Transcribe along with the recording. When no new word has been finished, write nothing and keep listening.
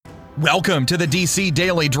Welcome to the DC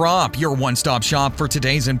Daily Drop, your one-stop shop for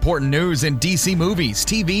today's important news in DC movies,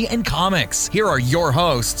 TV, and comics. Here are your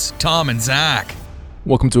hosts, Tom and Zach.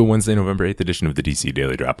 Welcome to a Wednesday, November 8th edition of the DC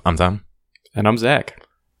Daily Drop. I'm Tom. And I'm Zach.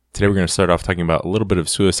 Today we're going to start off talking about a little bit of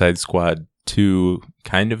Suicide Squad 2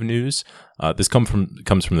 kind of news. This comes from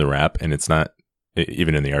The Wrap, and it's not,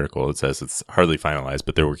 even in the article, it says it's hardly finalized,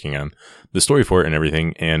 but they're working on the story for it and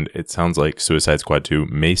everything, and it sounds like Suicide Squad 2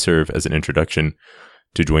 may serve as an introduction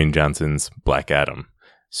to Dwayne Johnson's Black Adam.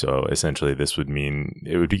 So essentially this would mean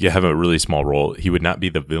it would have a really small role. He would not be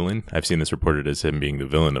the villain. I've seen this reported as him being the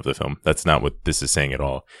villain of the film. That's not what this is saying at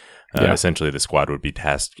all. Essentially the squad would be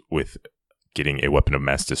tasked with getting a weapon of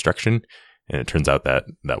mass destruction, and it turns out that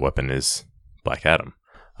that weapon is Black Adam,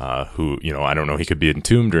 who, I don't know, he could be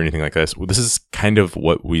entombed or anything like this. Well, this is kind of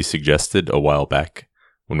what we suggested a while back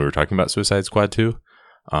when we were talking about Suicide Squad 2.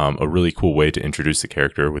 A really cool way to introduce the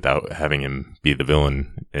character without having him be the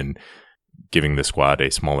villain and giving the squad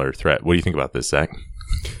a smaller threat. What do you think about this, Zach?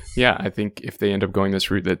 Yeah, I think if they end up going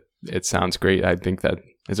this route, that it sounds great. I think that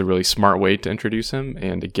is a really smart way to introduce him.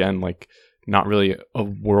 And again, not really a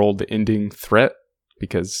world-ending threat,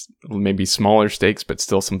 because maybe smaller stakes, but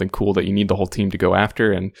still something cool that you need the whole team to go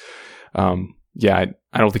after. And I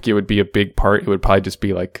don't think it would be a big part. It would probably just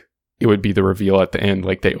be it would be the reveal at the end,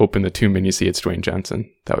 they open the tomb and you see it's Dwayne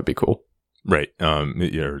Johnson. That would be cool. Right.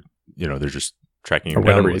 They're just tracking him for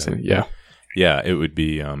whatever down. reason. Yeah. Yeah, it would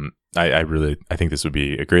be, I think this would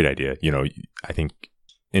be a great idea. I think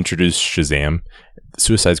introduce Shazam.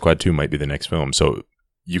 Suicide Squad 2 might be the next film. So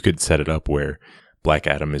you could set it up where Black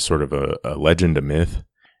Adam is sort of a legend, a myth.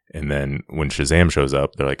 And then when Shazam shows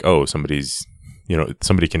up, they're like, oh, somebody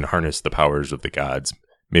can harness the powers of the gods.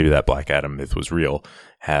 Maybe that Black Adam myth was real.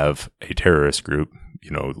 Have a terrorist group,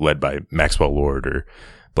 led by Maxwell Lord or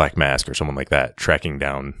Black Mask or someone like that, tracking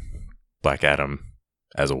down Black Adam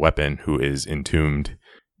as a weapon who is entombed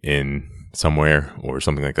in somewhere or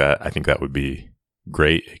something like that. I think that would be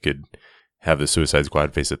great. It could have the Suicide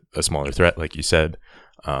Squad face a smaller threat, like you said,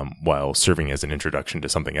 while serving as an introduction to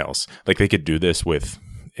something else. They could do this with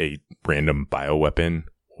a random bioweapon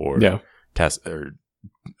or test or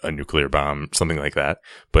a nuclear bomb, something like that.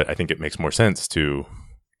 But I think it makes more sense to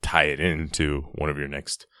tie it into one of your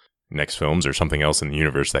next films or something else in the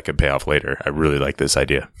universe that could pay off later. I really like this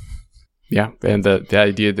idea. Yeah, and the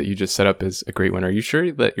idea that you just set up is a great one. Are you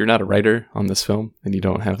sure that you're not a writer on this film and you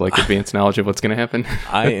don't have advanced knowledge of what's going to happen?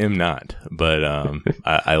 I am not, but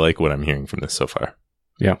I like what I'm hearing from this so far.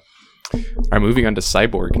 Yeah. All right, moving on to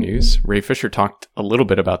Cyborg news. Ray Fisher talked a little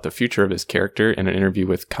bit about the future of his character in an interview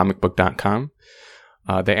with comicbook.com.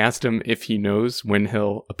 They asked him if he knows when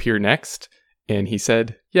he'll appear next, and he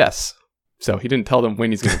said yes. So he didn't tell them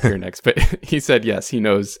when he's going to appear next, but he said yes, he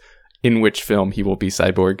knows in which film he will be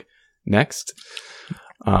Cyborg next.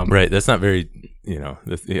 Right, that's not very,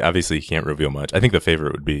 obviously you can't reveal much. I think the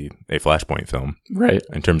favorite would be a Flashpoint film. Right.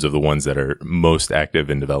 In terms of the ones that are most active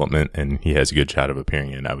in development, and he has a good shot of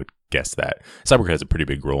appearing in, I would guess that. Cyborg has a pretty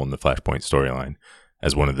big role in the Flashpoint storyline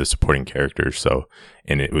as one of the supporting characters. So,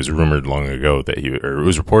 and it was reported long ago that he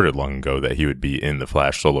would be in the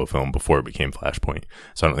Flash solo film before it became Flashpoint.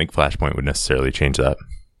 So I don't think Flashpoint would necessarily change that.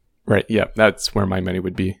 Right. Yeah. That's where my money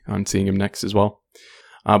would be on seeing him next as well.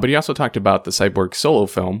 But he also talked about the Cyborg solo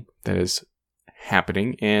film that is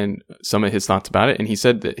happening and some of his thoughts about it. And he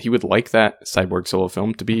said that he would like that Cyborg solo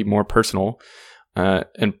film to be more personal,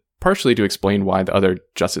 and partially to explain why the other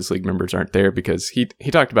Justice League members aren't there, because he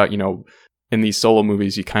talked about, in these solo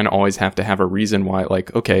movies, you kind of always have to have a reason why,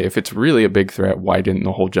 okay, if it's really a big threat, why didn't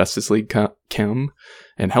the whole Justice League come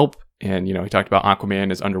and help? And, he talked about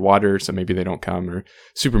Aquaman is underwater, so maybe they don't come, or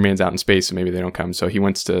Superman's out in space, so maybe they don't come. So he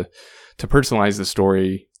wants to personalize the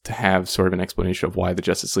story, to have sort of an explanation of why the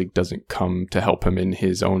Justice League doesn't come to help him in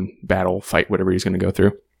his own battle, fight, whatever he's going to go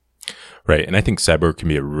through. Right. And I think Cyborg can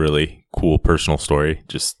be a really cool personal story,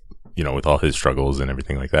 just, with all his struggles and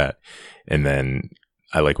everything like that. And then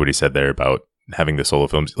I like what he said there about having the solo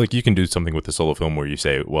films. You can do something with the solo film where you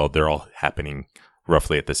say, well, they're all happening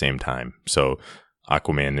roughly at the same time. So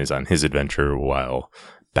Aquaman is on his adventure while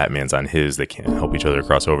Batman's on his. They can't help each other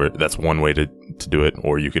cross over. That's one way to do it.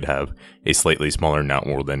 Or you could have a slightly smaller, not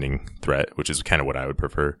world-ending threat, which is kind of what I would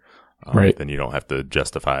prefer. Right. Then you don't have to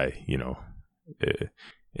justify,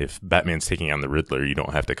 if Batman's taking on the Riddler, you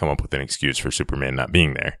don't have to come up with an excuse for Superman not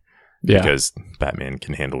being there. Yeah. Because Batman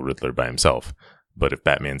can handle Riddler by himself. But if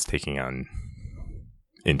Batman's taking on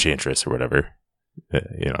Enchantress or whatever,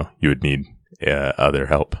 you would need other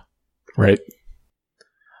help. Right.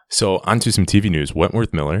 So on to some TV news.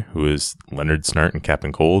 Wentworth Miller, who is Leonard Snart and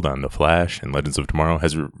Captain Cold on The Flash and Legends of Tomorrow,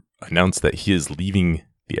 has announced that he is leaving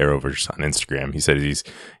the Arrowverse on Instagram. He said he's,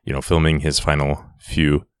 filming his final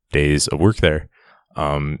few days of work there.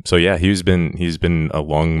 So yeah, he's been a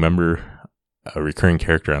long member, a recurring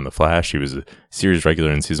character on The Flash. He was a series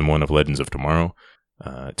regular in season 1 of Legends of Tomorrow.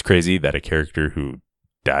 It's crazy that a character who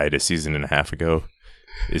died a season and a half ago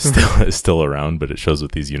is still around, but it shows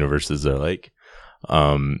what these universes are like.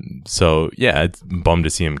 So yeah, it's bummed to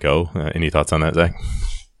see him go. Any thoughts on that, Zach?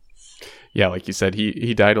 Yeah, like you said,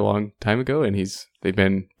 he died a long time ago, and they've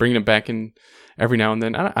been bringing him back in every now and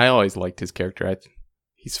then. I always liked his character.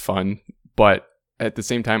 He's fun, but at the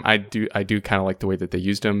same time, I do kind of like the way that they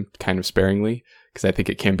used him, kind of sparingly, because I think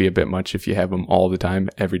it can be a bit much if you have him all the time,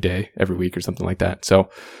 every day, every week, or something like that. So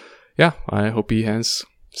yeah, I hope he has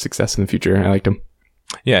success in the future. I liked him.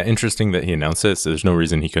 Yeah, interesting that he announced this. There's no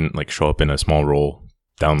reason he couldn't show up in a small role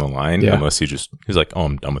down the line, unless he's like, oh,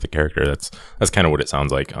 I'm done with the character. That's kind of what it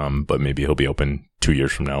sounds like. But maybe he'll be open 2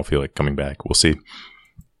 years from now. I feel like coming back. We'll see.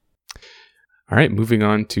 All right, moving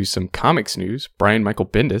on to some comics news. Brian Michael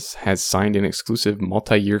Bendis has signed an exclusive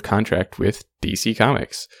multi-year contract with DC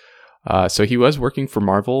Comics. So he was working for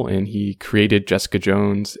Marvel, and he created Jessica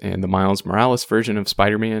Jones and the Miles Morales version of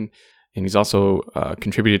Spider-Man. And he's also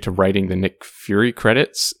contributed to writing the Nick Fury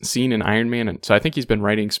credits scene in Iron Man. And so I think he's been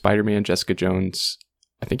writing Spider-Man, Jessica Jones.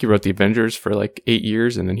 I think he wrote the Avengers for 8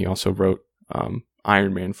 years. And then he also wrote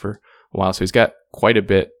Iron Man for a while. So he's got quite a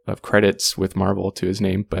bit of credits with Marvel to his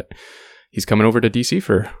name. But he's coming over to DC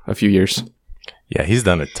for a few years. Yeah, he's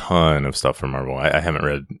done a ton of stuff for Marvel. I haven't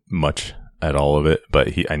read much at all of it. But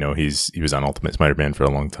I know he was on Ultimate Spider-Man for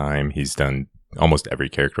a long time. He's done almost every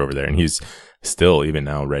character over there. And he's still, even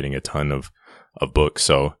now, writing a ton of books.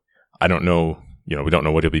 So I don't know, we don't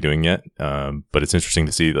know what he'll be doing yet. But it's interesting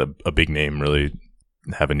to see a big name really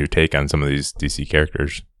have a new take on some of these DC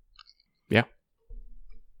characters. Yeah.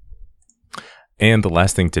 And the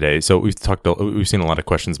last thing today, so we've seen a lot of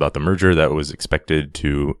questions about the merger that was expected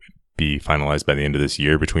to be finalized by the end of this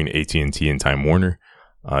year between AT&T and Time Warner.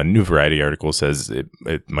 A new Variety article says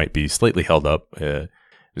it might be slightly held up. It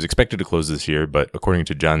was expected to close this year, but according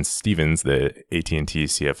to John Stevens, the AT&T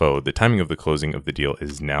CFO, the timing of the closing of the deal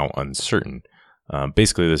is now uncertain.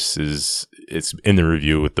 Basically, it's in the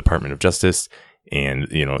review with the Department of Justice, and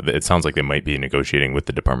it sounds like they might be negotiating with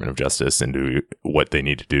the Department of Justice into what they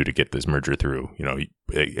need to do to get this merger through.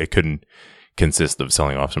 It couldn't consist of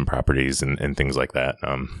selling off some properties and things like that.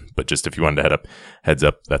 But just if you wanted to heads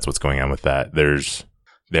up, that's what's going on with that.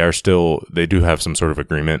 They do have some sort of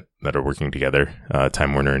agreement that are working together.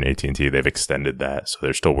 Time Warner and AT&T, they've extended that, so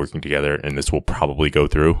they're still working together, and this will probably go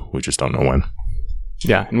through. We just don't know when.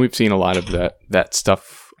 Yeah, and we've seen a lot of that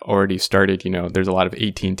stuff already started. There's a lot of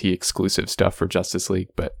AT&T exclusive stuff for Justice League,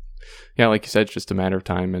 but yeah, like you said, it's just a matter of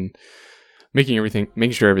time and making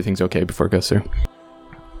sure everything's okay before it goes through.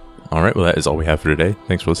 All right, well, that is all we have for today.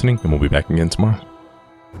 Thanks for listening, and we'll be back again tomorrow.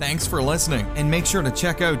 Thanks for listening, and make sure to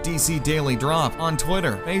check out DC Daily Drop on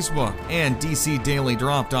Twitter, Facebook, and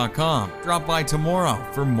DCDailyDrop.com. Drop by tomorrow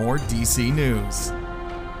for more DC news.